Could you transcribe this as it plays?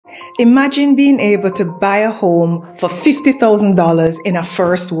Imagine being able to buy a home for $50,000 in a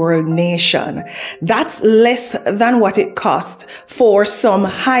first world nation. That's less than what it costs for some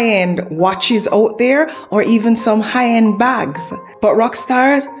high-end watches out there or even some high-end bags. But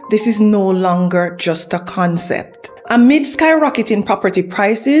rockstars, this is no longer just a concept. Amid skyrocketing property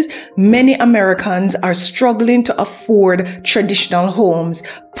prices, many Americans are struggling to afford traditional homes,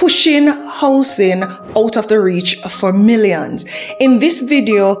 pushing housing out of the reach for millions. In this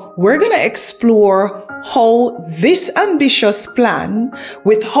video, we're going to explore how this ambitious plan,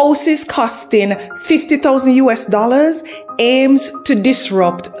 with houses costing $50,000 aims to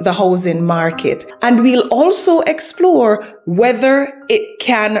disrupt the housing market. And we'll also explore whether it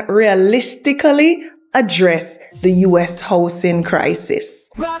can realistically address the U.S. housing crisis.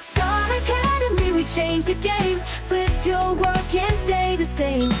 Rockstar Academy, we change the game. Flip your work and stay the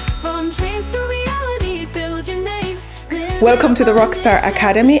same. From dreams to reality, build your name. Welcome to the Rockstar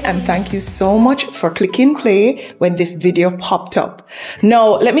Academy, and thank you so much for clicking play when this video popped up.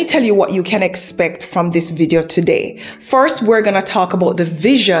 Now, let me tell you what you can expect from this video today. First, we're going to talk about the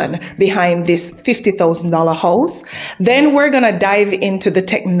vision behind this $50,000 house. Then we're going to dive into the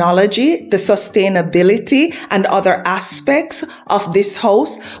technology, the sustainability, and other aspects of this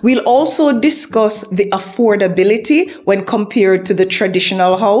house. We'll also discuss the affordability when compared to the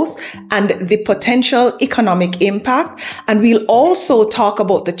traditional house and the potential economic impact. And we'll also talk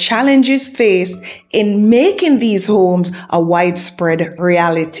about the challenges faced in making these homes a widespread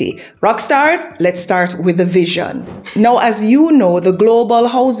reality. Rockstars, let's start with the vision. Now, as you know, the global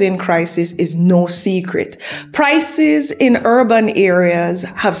housing crisis is no secret. Prices in urban areas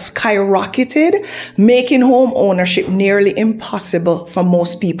have skyrocketed, making home ownership nearly impossible for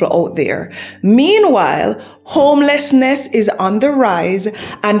most people out there. Meanwhile, homelessness is on the rise,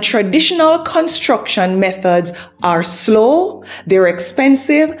 and traditional construction methods are slow, they're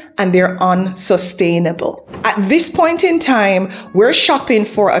expensive, and they're unsustainable. At this point in time, we're shopping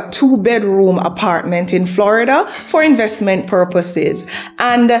for a 2-bedroom apartment in Florida for investment purposes.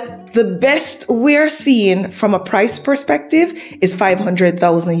 And the best we're seeing from a price perspective is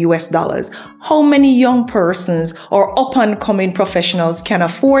 $500,000 US. How many young persons or up-and-coming professionals can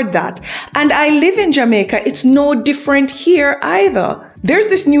afford that? And I live in Jamaica. It's no different here either. There's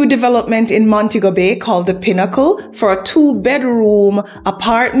this new development in Montego Bay called The Pinnacle. For a 2-bedroom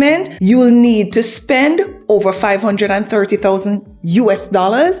apartment, you'll need to spend over $530,000 US.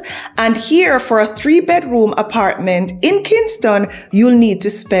 And here for a 3-bedroom apartment in Kingston, you'll need to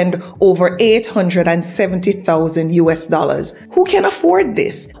spend over $870,000 US. Who can afford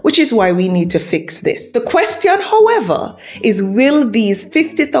this? Which is why we need to fix this. The question, however, is will these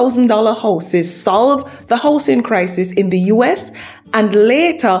 $50,000 houses solve the housing crisis in the US and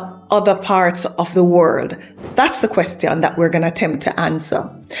later other parts of the world? That's the question that we're going to attempt to answer.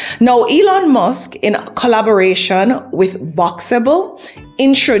 Now, Elon Musk, in collaboration with Boxable,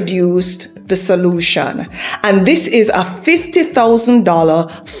 introduced the solution. And this is a $50,000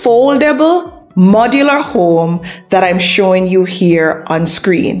 foldable modular home that I'm showing you here on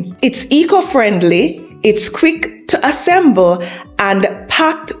screen. It's eco-friendly, it's quick to assemble, and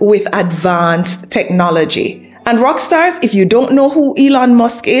packed with advanced technology. And rockstars, if you don't know who Elon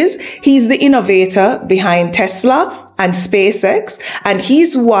Musk is, he's the innovator behind Tesla and SpaceX, and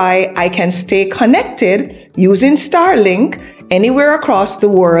he's why I can stay connected using Starlink anywhere across the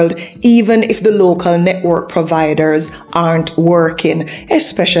world, even if the local network providers aren't working,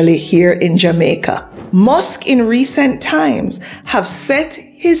 especially here in Jamaica. Musk in recent times have set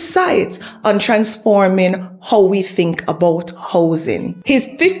his sights on transforming how we think about housing. His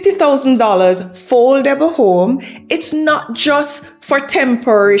 $50,000 foldable home, it's not just for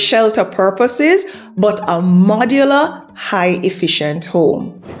temporary shelter purposes, but a modular, high-efficient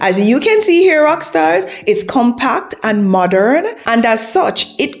home. As you can see here, rockstars, it's compact and modern, and as such,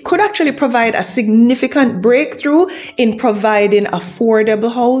 it could actually provide a significant breakthrough in providing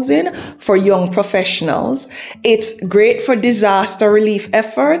affordable housing for young professionals. It's great for disaster relief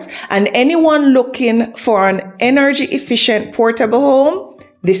efforts, and anyone looking for an energy-efficient portable home,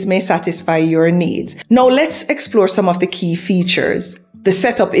 this may satisfy your needs. Now let's explore some of the key features. The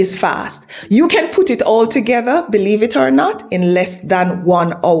setup is fast. You can put it all together, believe it or not, in less than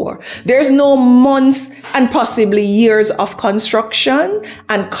 1 hour. There's no months and possibly years of construction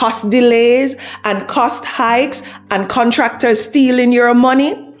and cost delays and cost hikes and contractors stealing your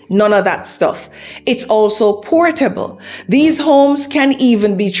money. None of that stuff. It's also portable. These homes can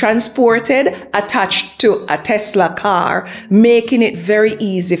even be transported attached to a Tesla car, making it very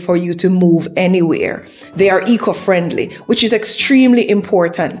easy for you to move anywhere. They are eco-friendly, which is extremely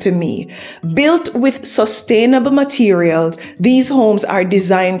important to me. Built with sustainable materials, these homes are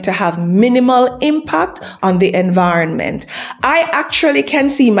designed to have minimal impact on the environment. I actually can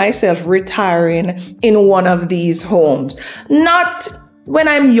see myself retiring in one of these homes. Not when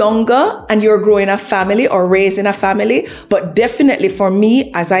I'm younger and you're growing a family or raising a family, but definitely for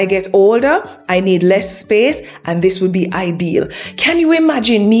me, as I get older, I need less space and this would be ideal. Can you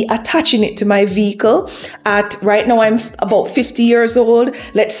imagine me attaching it to my vehicle right now I'm about 50 years old.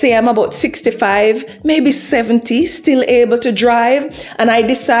 Let's say I'm about 65, maybe 70, still able to drive. And I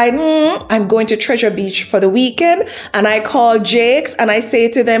decide, I'm going to Treasure Beach for the weekend. And I call Jake's and I say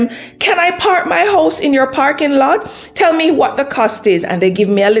to them, can I park my house in your parking lot? Tell me what the cost is. And they give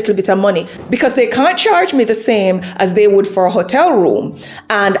me a little bit of money because they can't charge me the same as they would for a hotel room.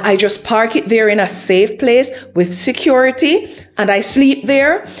 And I just park it there in a safe place with security and I sleep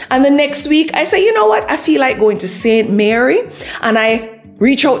there. And the next week I say, you know what? I feel like going to St. Mary, and I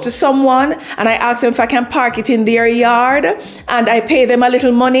reach out to someone and I ask them if I can park it in their yard, and I pay them a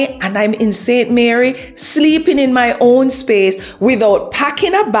little money and I'm in St. Mary sleeping in my own space without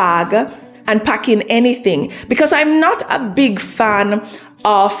packing a bag and packing anything, because I'm not a big fan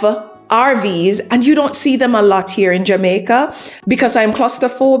of RVs, and you don't see them a lot here in Jamaica because I'm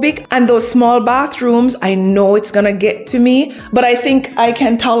claustrophobic, and those small bathrooms, I know it's gonna get to me, but I think I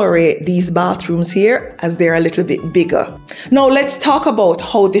can tolerate these bathrooms here as they're a little bit bigger. Now let's talk about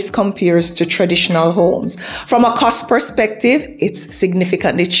how this compares to traditional homes. From a cost perspective, it's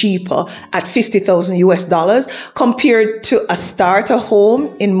significantly cheaper at $50,000 US compared to a starter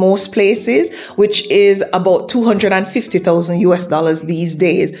home in most places, which is about $250,000 US these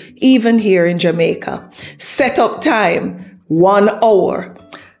days, even here in Jamaica. Setup time, 1 hour.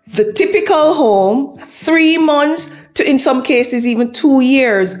 The typical home, 3 months to, in some cases, even 2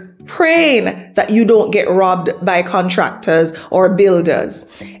 years, praying that you don't get robbed by contractors or builders.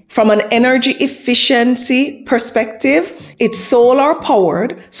 From an energy efficiency perspective, it's solar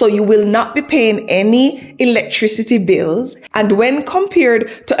powered, so you will not be paying any electricity bills. And when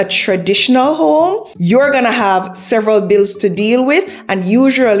compared to a traditional home, you're gonna have several bills to deal with, and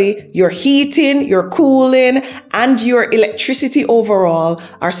usually your heating, your cooling, and your electricity overall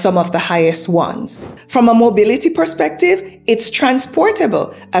are some of the highest ones. From a mobility perspective, it's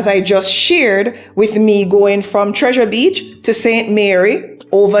transportable, as I just shared with me going from Treasure Beach to St. Mary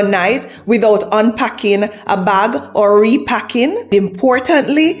overnight without unpacking a bag or repacking.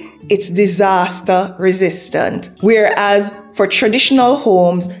 Importantly, it's disaster resistant. Whereas for traditional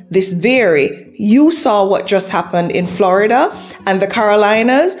homes, this vary. You saw what just happened in Florida and the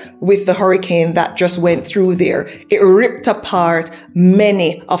Carolinas with the hurricane that just went through there. It ripped apart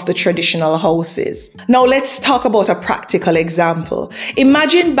many of the traditional houses. Now let's talk about a practical example.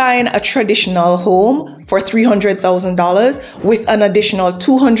 Imagine buying a traditional home for $300,000 with an additional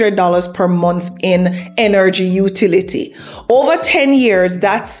 $200 per month in energy utility. Over 10 years,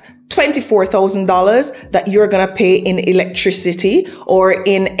 that's $24,000 that you're gonna pay in electricity or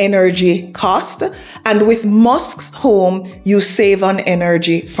in energy cost. And with Musk's home, you save on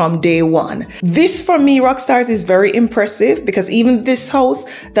energy from day one. This for me, Rockstars, is very impressive because even this house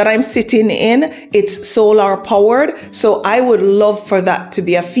that I'm sitting in, it's solar powered. So I would love for that to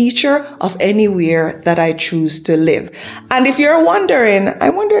be a feature of anywhere that I choose to live. And if you're wondering, I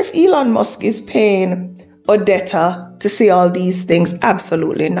wonder if Elon Musk is paying Odetta to see all these things.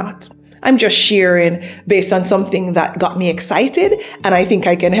 Absolutely not. I'm just sharing based on something that got me excited, and I think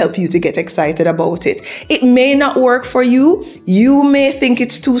I can help you to get excited about it. It may not work for you. You may think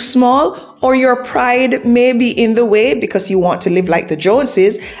it's too small, or your pride may be in the way because you want to live like the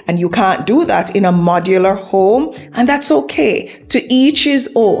Joneses, and you can't do that in a modular home, and that's okay. To each his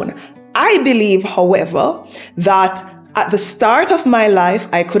own. I believe, however, that at the start of my life,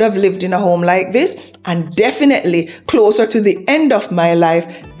 I could have lived in a home like this, and definitely closer to the end of my life,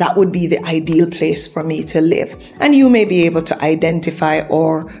 that would be the ideal place for me to live. And you may be able to identify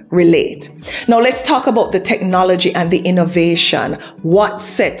or relate. Now let's talk about the technology and the innovation. What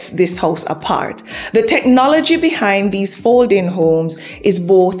sets this house apart? The technology behind these fold-in homes is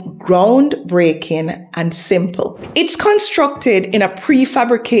both groundbreaking and simple. It's constructed in a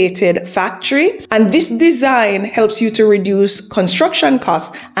prefabricated factory, and this design helps you to reduce construction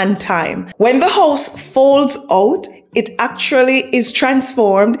costs and time. When the house folds out, it actually is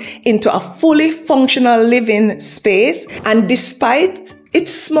transformed into a fully functional living space. And despite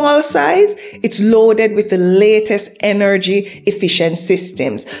It's small size, it's loaded with the latest energy efficient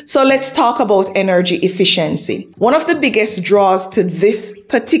systems. So let's talk about energy efficiency. One of the biggest draws to this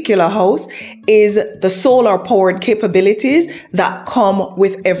particular house is the solar powered capabilities that come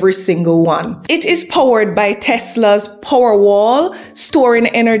with every single one. It is powered by Tesla's Powerwall, storing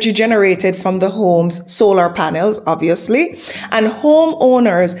energy generated from the home's solar panels, obviously, and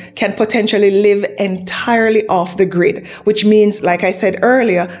homeowners can potentially live entirely off the grid, which means, like I said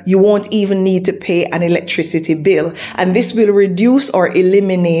earlier, you won't even need to pay an electricity bill, and this will reduce or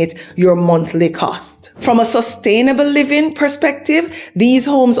eliminate your monthly cost. From a sustainable living perspective, these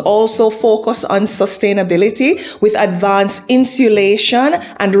homes also focus on sustainability with advanced insulation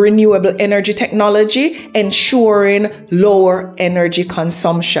and renewable energy technology, ensuring lower energy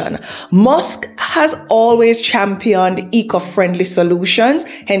consumption. Musk has always championed eco-friendly solutions,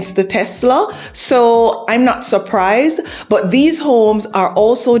 hence the Tesla. So I'm not surprised, but these homes are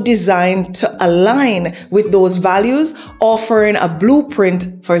also designed to align with those values, offering a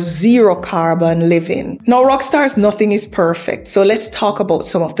blueprint for zero carbon living. Now, Rockstars, nothing is perfect. So let's talk about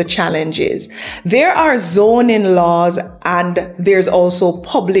some of the challenges. There are zoning laws and there's also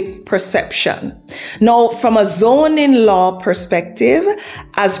public perception. Now, from a zoning law perspective,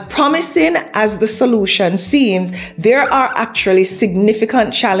 as promising as the solution seems, there are actually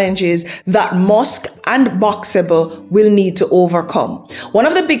significant challenges that Musk and Boxable will need to overcome. One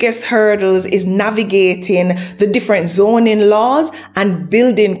of the biggest hurdles is navigating the different zoning laws and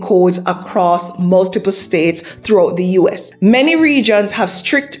building codes across multiple states throughout the US. Many regions have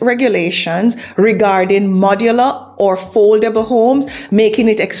strict regulations regarding modular or foldable homes, making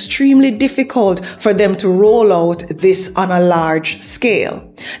it extremely difficult for them to roll out this on a large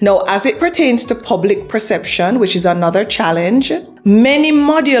scale. Now, as it pertains to public perception, which is another challenge, many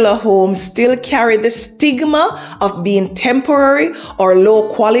modular homes still carry the stigma of being temporary or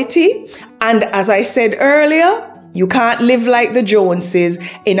low quality. And as I said earlier, you can't live like the Joneses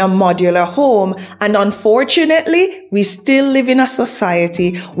in a modular home. And unfortunately, we still live in a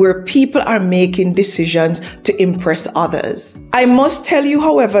society where people are making decisions to impress others. I must tell you,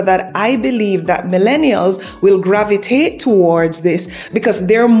 however, that I believe that millennials will gravitate towards this because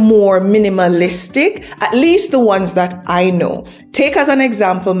they're more minimalistic, at least the ones that I know. Take as an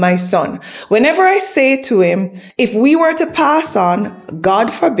example my son. Whenever I say to him, if we were to pass on,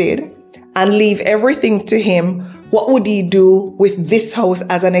 God forbid, and leave everything to him, what would he do with this house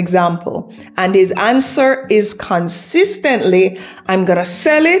as an example? And his answer is consistently, I'm gonna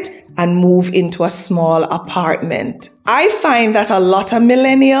sell it and move into a small apartment. I find that a lot of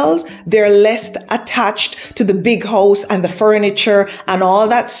millennials, they're less attached to the big house and the furniture and all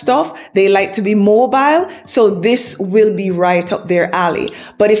that stuff. They like to be mobile, so this will be right up their alley.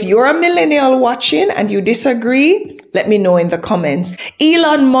 But if you're a millennial watching and you disagree, let me know in the comments.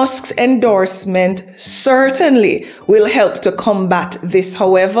 Elon Musk's endorsement certainly will help to combat this,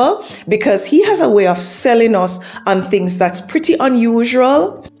 however, because he has a way of selling us on things that's pretty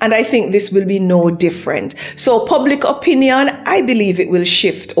unusual, and I think this will be no different. So public opinion, I believe it will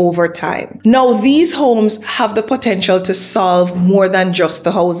shift over time. Now, these homes have the potential to solve more than just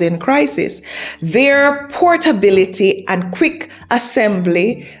the housing crisis. Their portability and quick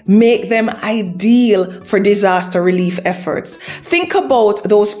assembly make them ideal for disaster relief efforts. Think about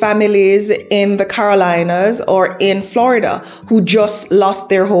those families in the Carolinas or in Florida who just lost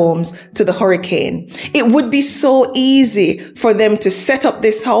their homes to the hurricane. It would be so easy for them to set up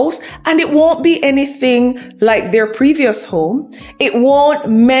this house, and it won't be anything like their previous home. It won't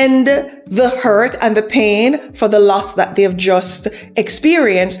mend the hurt and the pain for the loss that they've just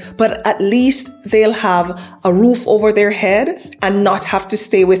experienced, but at least they'll have a roof over their head and not have to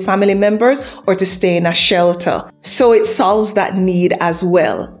stay with family members or to stay in a shelter. So it solves that need as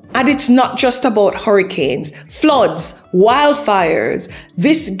well. And it's not just about hurricanes, floods, wildfires.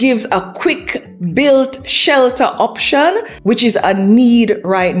 This gives a quick built shelter option, which is a need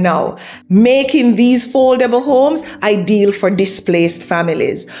right now, making these foldable homes ideal for displaced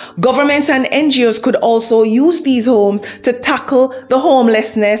families. Governments and NGOs could also use these homes to tackle the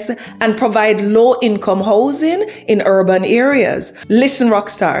homelessness and provide low-income housing in urban areas. Listen,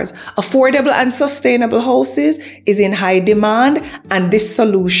 Rockstars, affordable and sustainable houses is in high demand, and this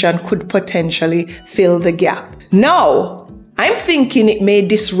solution could potentially fill the gap. Now, I'm thinking it may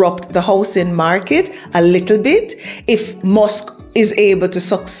disrupt the housing market a little bit if Musk is able to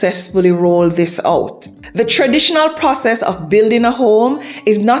successfully roll this out. The traditional process of building a home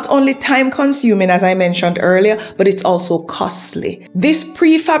is not only time consuming, as I mentioned earlier, but it's also costly. This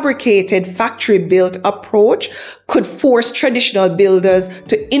prefabricated factory built approach could force traditional builders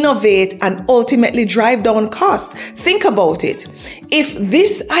to innovate and ultimately drive down costs. Think about it. If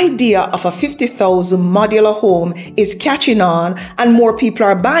this idea of a 50,000 modular home is catching on and more people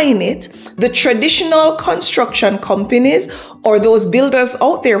are buying it, the traditional construction companies or those builders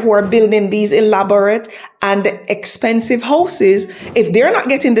out there who are building these elaborate and expensive houses, if they're not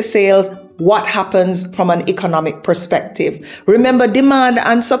getting the sales, what happens from an economic perspective? Remember demand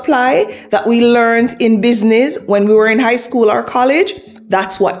and supply that we learned in business when we were in high school or college?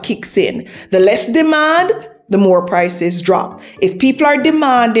 That's what kicks in. The less demand, the more prices drop. If people are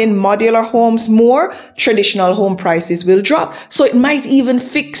demanding modular homes more, traditional home prices will drop. So it might even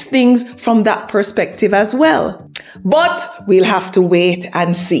fix things from that perspective as well. But we'll have to wait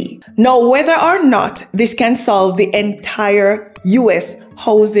and see. Now, whether or not this can solve the entire US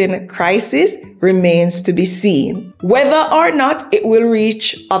housing crisis remains to be seen. Whether or not it will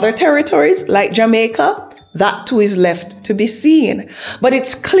reach other territories like Jamaica, that too is left to be seen. But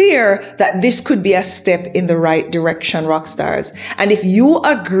it's clear that this could be a step in the right direction, Rockstars. And if you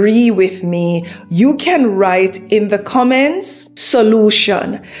agree with me, you can write in the comments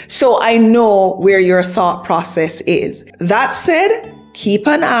solution, so I know where your thought process is. That said, keep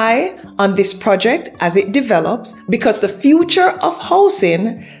an eye on this project as it develops, because the future of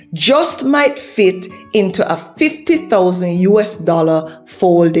housing just might fit into a 50,000 US dollar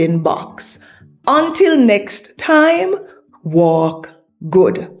folding box. Until next time, walk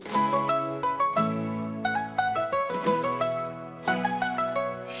good.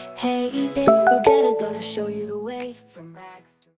 Hey, it's so